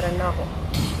 படங்கள் இதில் ரன் ஆகும்.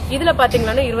 இதில்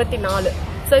பார்த்தீங்கன்னா 24.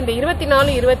 ஸோ இந்த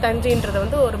 24, 25ன்றது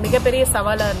வந்து ஒரு மிகப்பெரிய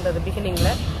சவாலாக இருந்தது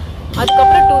பிகினிங்கில்.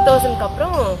 அதுக்கப்புறம் 2000க்கு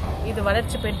அப்புறம் இது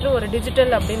வளர்ச்சி பெற்று ஒரு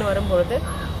டிஜிட்டல் அப்படின்னு வரும்பொழுது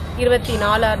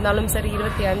 24 இருந்தாலும் சரி,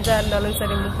 25 இருந்தாலும்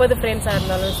சரி, 30 ஃப்ரேம்ஸாக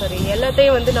இருந்தாலும் சரி,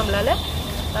 எல்லாத்தையும் வந்து நம்மளால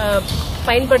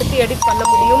பயன்படுத்தி எடிட் பண்ண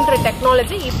முடியும்ன்ற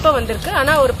டெக்னாலஜி இப்போ வந்திருக்கு.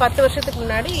 ஆனால் ஒரு 10 வருஷத்துக்கு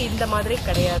முன்னாடி இந்த மாதிரி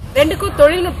கிடையாது. ரெண்டுக்கும்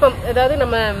தொழில்நுட்பம், அதாவது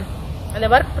நம்ம அந்த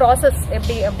ஒர்க் ப்ராசஸ்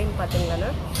எப்படி அப்படின்னு பார்த்தீங்கன்னா,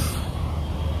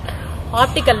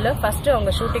 ஆப்டிக்கலில் ஃபஸ்ட்டு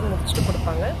அவங்க ஷூட்டிங் முடிச்சுட்டு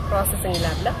கொடுப்பாங்க ப்ராசஸிங்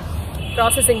லேபில்.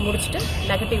 ப்ராசஸிங் முடிச்சுட்டு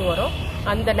நெகட்டிவ் வரும்.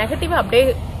 அந்த நெகட்டிவை அப்படியே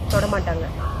தொடமாட்டாங்க.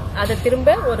 அதை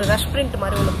திரும்ப ஒரு ரஷ் பிரிண்ட்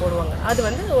மாதிரி ஒன்று போடுவாங்க. அது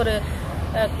வந்து ஒரு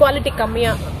குவாலிட்டி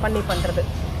கம்மியாக பண்ணி பண்ணுறது.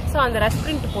 ஸோ அந்த ரஷ்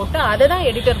பிரிண்ட் போட்டு அதை தான்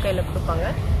எடிட்டர் கையில் கொடுப்பாங்க.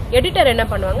 எடிட்டர் என்ன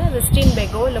பண்ணுவாங்க, அது ஸ்டீம்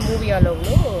பேக்கோ இல்லை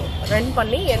மூவியாலோவோ ரன்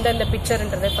பண்ணி எந்தெந்த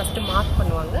பிக்சர்ன்றதை ஃபஸ்ட்டு மார்க்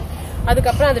பண்ணுவாங்க.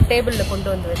 அதுக்கப்புறம் அது டேபிளில் கொண்டு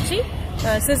வந்து வச்சு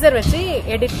சிசர் வச்சு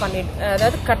எடிட் பண்ணிட்டு,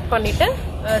 அதாவது கட் பண்ணிவிட்டு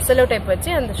செலோ டைப் வச்சு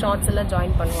அந்த ஷார்ட்ஸ் எல்லாம்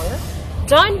ஜாயின் பண்ணுவாங்க.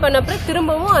 ஜாயின் பண்ணப்பறம்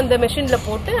திரும்பவும் அந்த மெஷினில்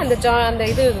போட்டு அந்த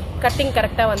இது கட்டிங்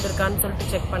கரெக்டாக வந்திருக்கான்னு சொல்லிட்டு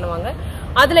செக் பண்ணுவாங்க.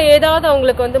 அதில் ஏதாவது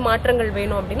அவங்களுக்கு வந்து மாற்றங்கள்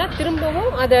வேணும் அப்படின்னா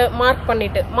திரும்பவும் அதை மார்க்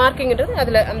பண்ணிவிட்டு, மார்க்கிங்கிறது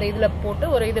அதில் அந்த இதில் போட்டு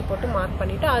ஒரு இது போட்டு மார்க்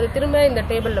பண்ணிவிட்டு அது திரும்ப இந்த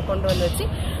டேபிளில் கொண்டு வந்து வச்சு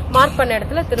மார்க் பண்ண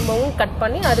இடத்துல திரும்பவும் கட்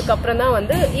பண்ணி அதுக்கப்புறம் தான்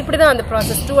வந்து இப்படி தான் அந்த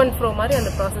ப்ராசஸ் 2 and 4 மாதிரி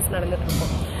அந்த ப்ராசஸ் நடந்துட்டு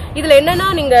இருக்கும். இதில் என்னன்னா,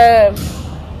 நீங்கள்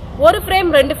ஒரு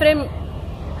ஃப்ரேம் 2 ஃப்ரேம்,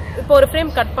 இப்போ ஒரு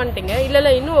ஃப்ரேம் கட் பண்ணிட்டீங்க,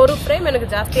 இல்லை இன்னும் ஒரு ஃப்ரேம் எனக்கு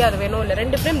ஜாஸ்தியாக அது வேணும், இல்லை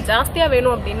 2 ஃப்ரேம் ஜாஸ்தியாக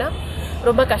வேணும் அப்படின்னா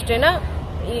ரொம்ப கஷ்டம். ஏன்னா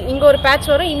இங்கே ஒரு பேட்ச்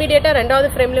வரும், இமீடியட்டாக 2வது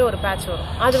ஃப்ரேம்லேயே ஒரு பேட்ச் வரும்.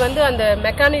 அது வந்து அந்த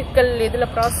மெக்கானிக்கல்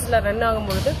இதில் ப்ராசஸில் ரன்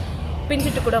ஆகும்பொழுது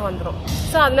பிஞ்சிட்டு கூட வந்துடும்.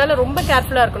 ஸோ அதனால ரொம்ப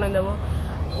கேர்ஃபுல்லாக இருக்கணும். இந்த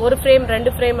ஒரு ஃப்ரேம்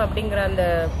 2 ஃப்ரேம் அப்படிங்கிற அந்த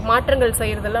மாற்றங்கள்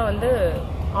செய்கிறதெல்லாம் வந்து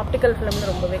ஆப்டிக்கல் ஃபிலிமில்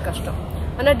ரொம்பவே கஷ்டம்.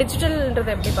 ஆனால்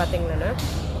டிஜிட்டல்ன்றது எப்படி பார்த்தீங்கன்னா,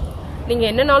 நீங்கள்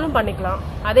என்னன்னாலும் பண்ணிக்கலாம்.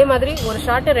 அதே மாதிரி ஒரு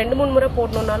ஷார்ட்டை 2-3 முறை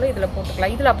போடணுன்னாலும் இதில்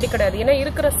போட்டுக்கலாம். இதில் அப்படி கிடையாது. ஏன்னா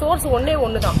இருக்கிற சோர்ஸ்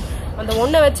ஒன்று தான். அந்த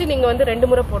ஒன்றை வச்சு நீங்கள் வந்து 2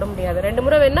 முறை போட முடியாது. 2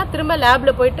 முறை வேணால் திரும்ப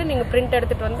லேபில் போயிட்டு நீங்கள் பிரிண்ட்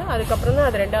எடுத்துகிட்டு வந்து அதுக்கப்புறம் தான்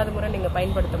அது 2வது முறை நீங்கள்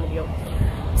பயன்படுத்த முடியும்.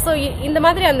 ஸோ இந்த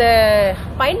மாதிரி அந்த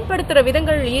பயன்படுத்துகிற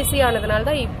விதங்கள் ஈஸியானதுனால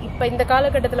தான் இப்போ இந்த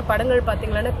காலகட்டத்தில் படங்கள்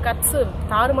பார்த்தீங்கன்னா கட்ஸு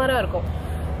தாறுமாறாக இருக்கும்.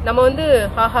 நம்ம வந்து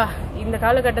ஆஹா இந்த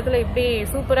காலகட்டத்தில் இப்படி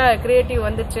சூப்பராக கிரியேட்டிவ்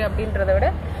வந்துச்சு அப்படின்றத விட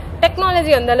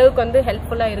டெக்னாலஜி அந்த அளவுக்கு வந்து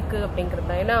ஹெல்ப்ஃபுல்லாக இருக்குது அப்படிங்கிறது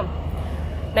தான். ஏன்னா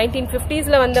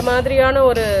 1950s வந்த மாதிரியான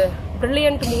ஒரு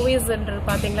பிரில்லியன்ட் மூவிஸ்ன்றது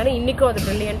பார்த்தீங்கன்னா இன்றைக்கும் அது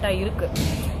பிரில்லியண்ட்டாக இருக்குது.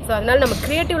 ஸோ அதனால நம்ம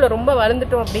கிரியேட்டிவில் ரொம்ப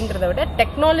வளர்ந்துட்டோம் அப்படிங்கிறத விட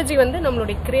டெக்னாலஜி வந்து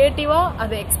நம்மளுடைய கிரியேட்டிவாக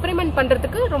அதை எக்ஸ்பெரிமெண்ட்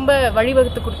பண்ணுறதுக்கு ரொம்ப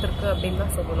வழிவகுத்து கொடுத்துருக்கு அப்படின்னு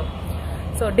தான் சொல்லணும்.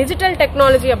 ஸோ டிஜிட்டல்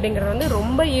டெக்னாலஜி அப்படிங்கிறது வந்து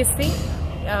ரொம்ப ஈஸி.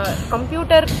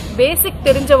 கம்ப்யூட்டர் பேசிக்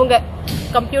தெரிஞ்சவங்க,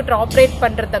 கம்ப்யூட்டர் ஆப்ரேட்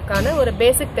பண்ணுறதுக்கான ஒரு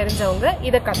பேசிக் தெரிஞ்சவங்க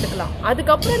இதை கற்றுக்கலாம்.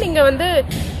 அதுக்கப்புறம் நீங்கள் வந்து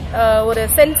ஒரு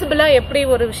சென்சிபிளாக எப்படி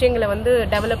ஒரு விஷயங்களை வந்து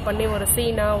டெவலப் பண்ணி ஒரு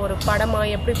சீனாக ஒரு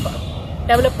படமாக எப்படி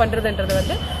டெவலப் பண்ணுறதுன்றது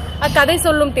வந்து கதை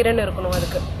சொல்லும் திறன் இருக்கணும்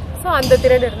அதுக்கு. ஸோ அந்த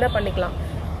திறன் இருந்தால் பண்ணிக்கலாம்.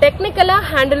 டெக்னிக்கலாக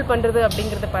ஹேண்டில் பண்ணுறது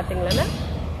அப்படிங்கிறது பார்த்தீங்கன்னா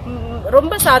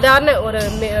ரொம்ப சாதாரண ஒரு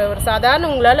சாதாரண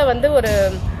உங்களால் வந்து ஒரு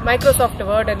மைக்ரோசாஃப்ட்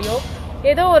வேர்டையோ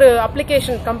ஏதோ ஒரு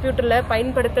அப்ளிகேஷன் கம்ப்யூட்டரில்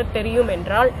பயன்படுத்த தெரியும்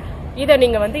என்றால் இதை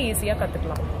நீங்கள் வந்து ஈஸியாக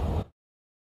கற்றுக்கலாம்.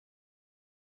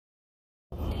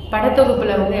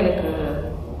 படத்தொகுப்பில் வந்து எனக்கு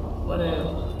ஒரு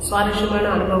சுவாரஸ்யமான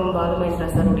அனுபவம் பாலுமகேந்திரா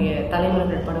சாருடைய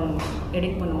தலைமகள் படம்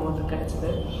எடிட் பண்ணும்போது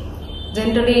கிடைச்சிது.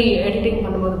 ஜென்ரலி எடிட்டிங்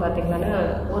பண்ணும்போது பார்த்தீங்கன்னா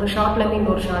ஒரு ஷார்ட்லேருந்து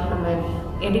இன்னொரு ஷார்ட் நம்ம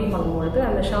எடிட் பண்ணும்பொழுது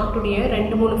அந்த ஷார்ட்டுடைய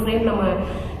 2-3 ஃப்ரேம் நம்ம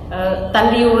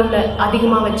தள்ளியோ இல்லை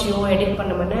அதிகமாக வச்சியோ எடிட்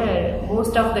பண்ணோம்னா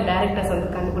மோஸ்ட் ஆஃப் த டைரக்டர்ஸ் வந்து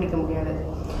கண்டுபிடிக்க முடியாது.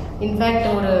 இன்ஃபேக்ட்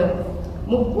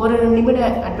ஒரு நிமிட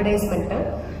அட்வர்டைஸ்மெண்ட்டை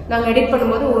நாங்கள் எடிட்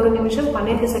பண்ணும்போது 1 நிமிஷம்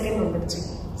 12 செகண்ட் வந்துடுச்சு.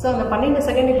 ஸோ அந்த 12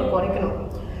 செகண்ட் இப்போ குறைக்கணும்.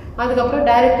 அதுக்கப்புறம்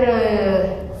டைரக்டர்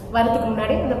வரதுக்கு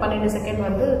முன்னாடி அந்த 12 செகண்ட்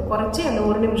வந்து குறைச்சி அந்த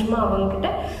 1 நிமிஷமாக அவங்கக்கிட்ட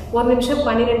 1 நிமிஷம்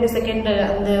 12 செகண்ட்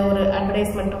அந்த ஒரு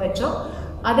அட்வர்டைஸ்மெண்ட்டும் வச்சோம்.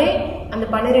 அதே அந்த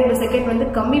 12 செகண்ட் வந்து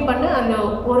கம்மி பண்ண அந்த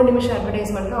 1 நிமிஷம்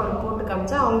அட்வர்டைஸ்மெண்ட்டும் அவங்க போட்டு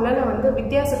காமிச்சா அவங்களால வந்து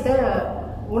வித்தியாசத்தை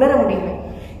உணர முடியல.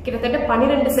 கிட்டத்தட்ட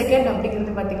 12 செகண்ட்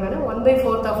அப்படிங்கிறது பார்த்தீங்கன்னா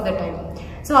 1/4 ஆஃப் த டைம்.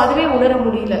 ஸோ அதுவே உணர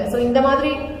முடியல. ஸோ இந்த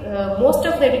மாதிரி மோஸ்ட்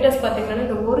ஆஃப் த எடிட்டர்ஸ் பார்த்தீங்கன்னா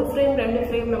இந்த 1 ஃப்ரேம் 2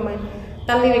 ஃப்ரேம் நம்ம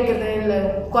தள்ளி வைக்கிறது இல்லை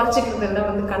குறைச்சிக்கிறது எல்லாம்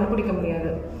வந்து கண்டுபிடிக்க முடியாது.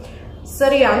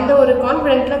 சரி, அந்த ஒரு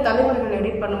கான்ஃபிடென்ட்ல தலைமுறைகள்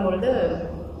எடிட் பண்ணும்பொழுது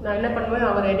நான் என்ன பண்ணுவேன்,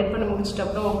 அவர் எடிட் பண்ணி முடிச்சிட்ட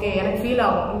அப்புறம் ஓகே எனக்கு ஃபீல்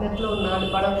ஆகும் இந்த இடத்துல ஒரு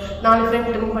 4 ஃப்ரேம்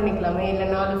ட்ரிம் பண்ணிக்கலாமே இல்லை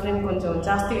 4 ஃப்ரேம் கொஞ்சம்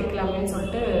ஜாஸ்தி வைக்கலாமேன்னு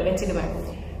சொல்லிட்டு வச்சுடுவேன்.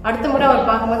 அடுத்த முறை அவர்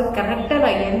பார்க்கும்போது கரெக்டாக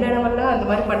நான் என்ன இடமெல்லாம் அந்த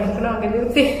மாதிரி பண்ணியிருக்கணும் அங்கே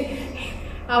நிறுத்தி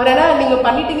அவரால் நீங்கள்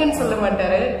பண்ணிட்டீங்கன்னு சொல்ல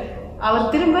மாட்டார்.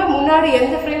 அவர் திரும்ப முன்னாடி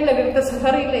எந்த ஃப்ரேமில் நிறுத்த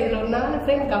சொல்கிறாரு, இல்லை இதில் ஒரு 4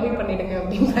 ஃப்ரேம் கம்மி பண்ணிடுங்க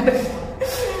அப்படின்னாரு.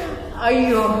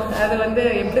 ஐயோ, அது வந்து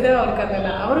எப்படிதான் அவருக்கு அந்த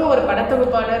அவரும் ஒரு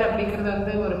படத்தொகுப்பாளர் அப்படிங்கிறது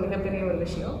வந்து ஒரு மிகப்பெரிய ஒரு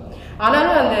விஷயம்.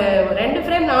 ஆனாலும் அந்த 2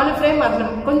 ஃப்ரேம் 4 ஃப்ரேம்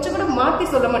அதில் கொஞ்சம் கூட மாற்றி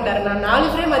சொல்ல மாட்டார். நான்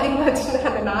 4 ஃப்ரேம் அதிகமாச்சுன்னா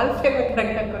அந்த 4 ஃப்ரேம்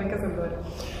கரெக்டாக குறைக்க சொல்லுவார்.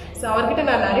 ஸோ அவர்கிட்ட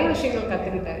நான் நிறைய விஷயங்கள்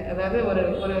கற்றுக்கிட்டேன். அதாவது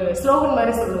ஒரு ஸ்லோகன்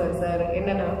மாதிரி சொல்லுவார் சார்.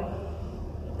 என்னன்னா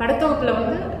படத்தொகுப்பில்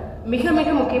வந்து மிக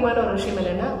மிக முக்கியமான ஒரு விஷயம்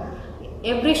என்னன்னா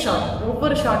எவ்ரி ஷாட்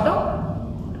ஒவ்வொரு ஷாட்டும்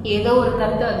ஏதோ ஒரு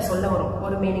கருத்து அது சொல்ல வரும்,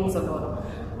 ஒரு மீனிங் சொல்ல வரும்.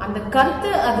 அந்த கருத்து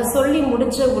அது சொல்லி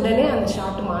முடிச்ச உடனே அந்த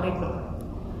ஷாட் மாறிடணும்.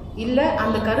 இல்லை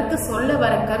அந்த கருத்து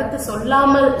கருத்து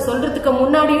சொல்லாமல் சொல்றதுக்கு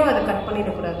முன்னாடியும் அதை கட்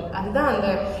பண்ணிடக்கூடாது. அதுதான் அந்த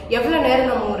எவ்வளோ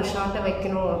நேரம் நம்ம ஒரு ஷாட்டை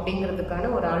வைக்கணும்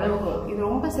அப்படிங்கிறதுக்கான ஒரு அளவுக்கும். இது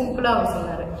ரொம்ப சிம்பிளாக அவர்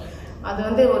சொன்னார். அது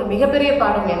வந்து ஒரு மிகப்பெரிய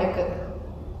பாடம் எனக்கு.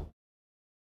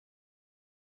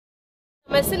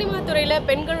 நம்ம சினிமா துறையில்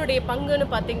பெண்களுடைய பங்குன்னு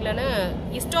பார்த்தீங்கன்னா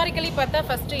ஹிஸ்டாரிக்கலி பார்த்தா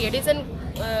ஃபர்ஸ்ட் எடிசன்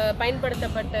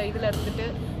பயன்படுத்தப்பட்ட இதில் இருந்துட்டு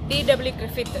டிடபிள்யூ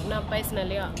கிரிஃபித் நான் பேசினேன்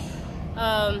இல்லையா,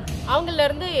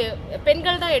 அவங்கலேருந்து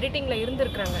பெண்கள் தான் எடிட்டிங்கில்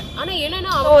இருந்திருக்கிறாங்க. ஆனால்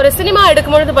என்னென்னா ஒரு சினிமா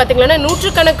எடுக்கும்பொழுது பார்த்தீங்கன்னா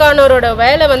நூற்றுக்கணக்கானவரோட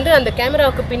வேலை வந்து அந்த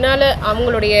கேமராவுக்கு பின்னால்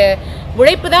அவங்களுடைய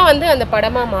உழைப்பு தான் வந்து அந்த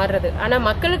படமாக மாறுறது. ஆனால்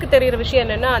மக்களுக்கு தெரிகிற விஷயம்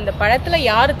என்னென்னா அந்த படத்தில்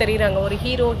யார் தெரியுறாங்க, ஒரு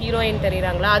ஹீரோ ஹீரோயின்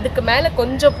தெரியுறாங்களா, அதுக்கு மேலே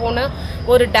கொஞ்சம் போனால்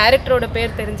ஒரு டைரக்டரோட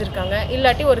பேர் தெரிஞ்சிருக்காங்க,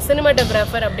 இல்லாட்டி ஒரு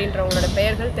சினிமாட்டோகிராஃபர் அப்படின்றவங்களோட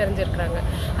பெயர்கள் தெரிஞ்சிருக்கிறாங்க.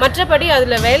 மற்றபடி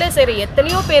அதில் வேலை செய்கிற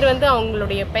எத்தனையோ பேர் வந்து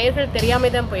அவங்களுடைய பெயர்கள்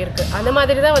தெரியாமல் தான் போயிருக்கு. அந்த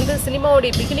மாதிரி தான் வந்து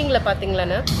சினிமாவோடைய பிகினிங்கில்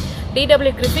பார்த்தீங்களன்னா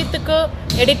டிடபிள்யூ கிரிஃபித்துக்கு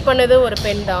எடிட் பண்ணது ஒரு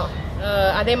பெண் தான்.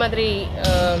 அதே மாதிரி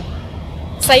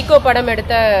சைக்கோ படம்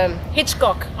எடுத்த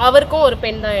ஹிச்காக் அவருக்கும் ஒரு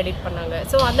பெண் தான் எடிட் பண்ணாங்க.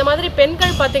 ஸோ அந்த மாதிரி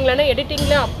பெண்கள் பார்த்தீங்கன்னா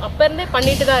எடிட்டிங்கில் அப்போ இருந்தே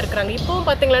பண்ணிட்டு தான் இருக்கிறாங்க. இப்போவும்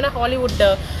பார்த்தீங்கன்னா ஹாலிவுட்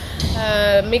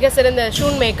மிக சிறந்த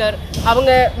ஷூன் மேக்கர்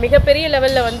அவங்க மிகப்பெரிய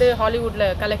லெவலில் வந்து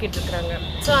ஹாலிவுட்டில் கலக்கிட்டு இருக்கிறாங்க.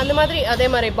 ஸோ அந்த மாதிரி அதே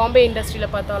மாதிரி பாம்பே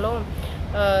இண்டஸ்ட்ரியில் பார்த்தாலும்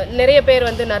நிறைய பேர்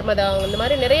வந்து நர்மதா இந்த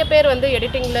மாதிரி நிறைய பேர் வந்து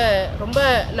எடிட்டிங்கில் ரொம்ப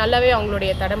நல்லாவே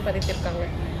அவங்களுடைய தடம் பதித்திருக்காங்க.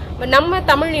 நம்ம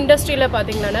தமிழ் இண்டஸ்ட்ரியில்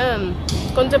பார்த்திங்கன்னா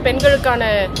கொஞ்சம் பெண்களுக்கான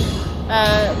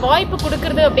வாய்ப்பு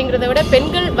கொடுக்கறது அப்படிங்கிறத விட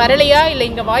பெண்கள் வரலையா இல்லை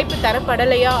இங்கே வாய்ப்பு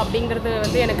தரப்படலையா அப்படிங்கிறது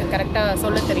வந்து எனக்கு கரெக்டாக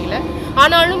சொல்ல தெரியல.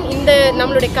 ஆனாலும் இந்த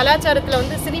நம்மளுடைய கலாச்சாரத்தில்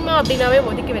வந்து சினிமா அப்படின்னாவே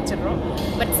ஒதுக்கி வச்சிடுறோம்.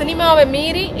 பட் சினிமாவை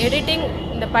மீறி எடிட்டிங்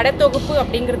இந்த படத்தொகுப்பு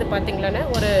அப்படிங்கிறது பார்த்திங்கன்னா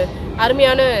ஒரு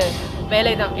அருமையான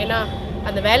வேலை தான். ஏன்னா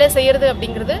அந்த வேலை செய்கிறது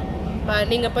அப்படிங்கிறது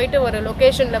நீங்கள் போயிட்டு ஒரு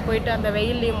லொக்கேஷனில் போயிட்டு அந்த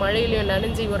வெயிலையும் மழையிலையும்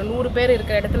நனைஞ்சி ஒரு 100 பேர்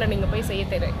இருக்கிற இடத்துல நீங்கள் போய் செய்ய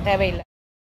தேவையில்லை.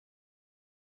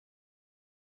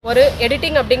 ஒரு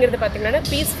எடிட்டிங் அப்படிங்கிறது பார்த்தீங்கன்னா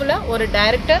பீஸ்ஃபுல்லாக ஒரு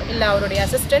டைரக்டர் இல்லை அவருடைய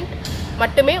அசிஸ்டண்ட்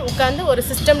மட்டுமே உட்காந்து ஒரு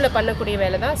சிஸ்டமில் பண்ணக்கூடிய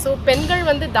வேலை தான். ஸோ பெண்கள்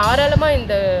வந்து தாராளமாக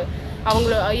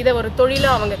இதை ஒரு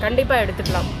தொழிலாக அவங்க கண்டிப்பாக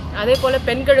எடுத்துக்கலாம். அதே போல்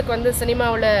பெண்களுக்கு வந்து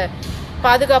சினிமாவில்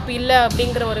பாதுகாப்பு இல்லை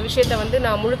அப்படிங்கிற ஒரு விஷயத்த வந்து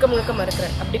நான் முழுக்க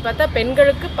மறுக்கிறேன். அப்படி பார்த்தா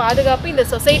பெண்களுக்கு பாதுகாப்பு இந்த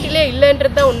சொசைட்டிலே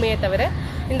இல்லைன்றது தான் உண்மையை தவிர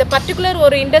இந்த பர்டிகுலர்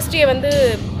ஒரு இண்டஸ்ட்ரியை வந்து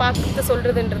பார்த்து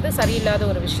சொல்கிறதுன்றது சரியில்லாத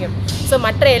ஒரு விஷயம். ஸோ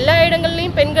மற்ற எல்லா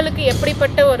இடங்கள்லையும் பெண்களுக்கு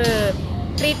எப்படிப்பட்ட ஒரு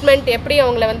ட்ரீட்மெண்ட் எப்படி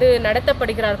அவங்கள வந்து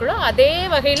நடத்தப்படுகிறார்களோ அதே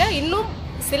வகையில் இன்னும்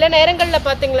சில நேரங்களில்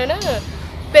பார்த்திங்கன்னா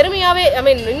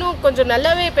பெருமையாகவே இன்னும் கொஞ்சம்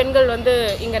நல்லாவே பெண்கள் வந்து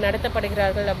இங்கே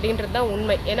நடத்தப்படுகிறார்கள் அப்படின்றது தான்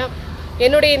உண்மை. ஏன்னா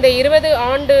என்னுடைய இந்த 20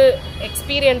 ஆண்டு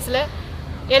எக்ஸ்பீரியன்ஸில்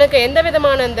எனக்கு எந்த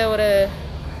விதமான அந்த ஒரு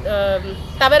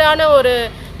தவறான ஒரு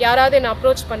யாராவது என்னை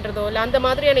அப்ரோச் பண்ணுறதோ இல்லை அந்த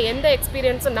மாதிரியான எந்த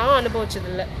எக்ஸ்பீரியன்ஸும் நான்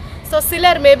அனுபவிச்சதில்லை. ஸோ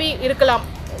சிலர் மேபி இருக்கலாம்,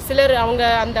 சிலர் அவங்க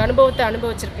அந்த அனுபவத்தை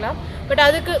அனுபவிச்சிருக்கலாம். பட்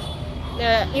அதுக்கு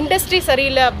இண்டஸ்ட்ரி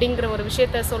சரியில்லை அப்படிங்கிற ஒரு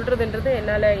விஷயத்த சொல்கிறதுன்றது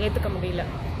என்னால் ஏற்றுக்க முடியல.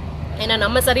 ஏன்னா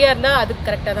நம்ம சரியாக இருந்தால் அதுக்கு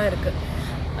கரெக்டாக தான் இருக்குது.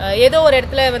 ஏதோ ஒரு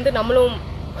இடத்துல வந்து நம்மளும்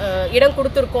இடம்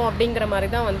கொடுத்துருக்கோம் அப்படிங்கிற மாதிரி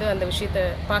தான் வந்து அந்த விஷயத்தை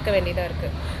பார்க்க வேண்டியதாக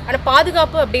இருக்குது. ஆனால்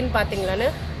பாதுகாப்பு அப்படின்னு பார்த்தீங்களான்னு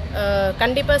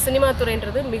கண்டிப்பாக சினிமா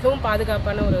துறைன்றது மிகவும்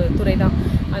பாதுகாப்பான ஒரு துறை தான்.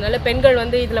 அதனால் பெண்கள்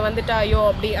வந்து இதில் வந்துட்டா ஐயோ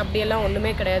அப்படியெல்லாம்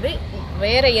ஒன்றுமே கிடையாது.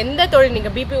 வேறு எந்த தொழில்,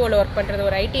 நீங்கள் பிபிஓவில் ஒர்க் பண்ணுறது,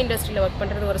 ஒரு ஐடி இண்டஸ்ட்ரியில் ஒர்க்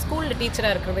பண்ணுறது, ஒரு ஸ்கூலில்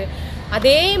டீச்சராக இருக்கிறது,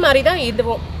 அதே மாதிரி தான்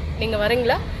இதுவும். நீங்கள்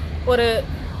வரீங்களா, ஒரு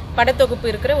படத்தொகுப்பு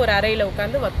இருக்கிற ஒரு அறையில்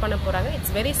உட்காந்து ஒர்க் பண்ண போகிறாங்க.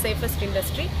 It's very safest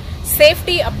industry.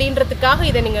 Safety அப்படின்றதுக்காக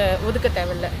இதை நீங்கள் ஒதுக்க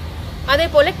தேவையில்லை. அதே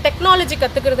போல் டெக்னாலஜி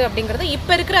கற்றுக்கிறது அப்படிங்கிறது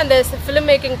இப்போ இருக்கிற அந்த ஃபிலிம்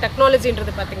மேக்கிங்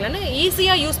டெக்னாலஜின்றது பார்த்திங்கன்னா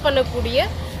ஈஸியாக யூஸ் பண்ணக்கூடிய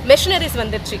மெஷினரிஸ்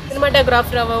வந்துடுச்சு.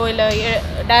 சினிமாட்டோகிராஃபராகவோ இல்லை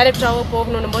டைரக்டராகவோ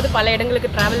போகணும் போது பல இடங்களுக்கு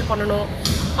ட்ராவல் பண்ணணும்.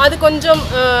 அது கொஞ்சம்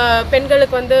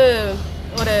பெண்களுக்கு வந்து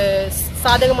ஒரு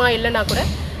சாதகமாக இல்லைன்னா கூட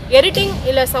எடிட்டிங்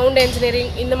இல்லை சவுண்ட்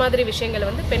என்ஜினியரிங் இந்த மாதிரி விஷயங்களை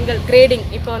வந்து பெண்கள் கிரேடிங்,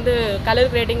 இப்போ வந்து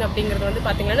கலர் கிரேடிங் அப்படிங்கிறது வந்து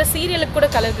பார்த்திங்கன்னா சீரியலுக்கு கூட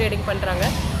கலர் கிரேடிங் பண்ணுறாங்க.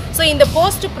 ஸோ இந்த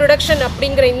போஸ்ட் ப்ரொடக்ஷன்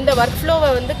அப்படிங்கிற இந்த ஒர்க் ஃப்ளோவை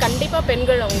வந்து கண்டிப்பாக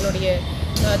பெண்கள் அவங்களுடைய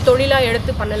தொழிலாக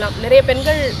எடுத்து பண்ணலாம். நிறைய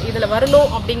பெண்கள் இதில் வரணும்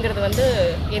அப்படிங்கிறது வந்து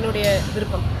என்னுடைய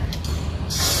விருப்பம்.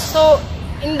 ஸோ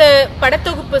இந்த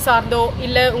படத்தொகுப்பு சார்ந்தோ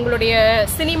இல்லை உங்களுடைய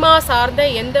சினிமா சார்ந்த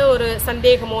எந்த ஒரு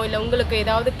சந்தேகமோ இல்லை உங்களுக்கு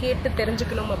ஏதாவது கேட்டு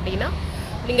தெரிஞ்சுக்கணும் அப்படின்னா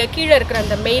நீங்கள் கீழே இருக்கிற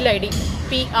அந்த மெயில் ஐடி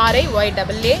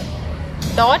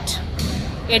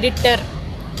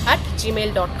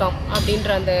priya.editor@gmail.com அப்படின்ற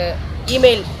அந்த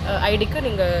இமெயில் ஐடிக்கு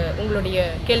நீங்கள் உங்களுடைய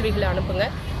கேள்விகளை அனுப்புங்க.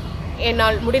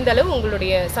 என்னால் முடிந்தளவு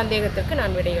உங்களுடைய சந்தேகத்திற்கு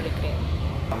நான் விடையளிக்கிறேன்.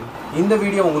 இந்த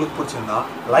வீடியோ உங்களுக்கு பிடிச்சிருந்தா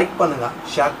லைக் பண்ணுங்கள்,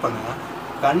 ஷேர் பண்ணுங்கள்.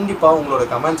 கண்டிப்பாக உங்களோட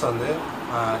கமெண்ட்ஸ் வந்து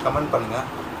கமெண்ட் பண்ணுங்கள்.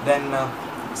 தென்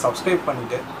சப்ஸ்கிரைப்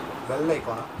பண்ணிவிட்டு பெல்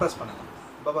ஐக்கானை ப்ரெஸ் பண்ணுங்கள்.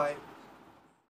 பாய்.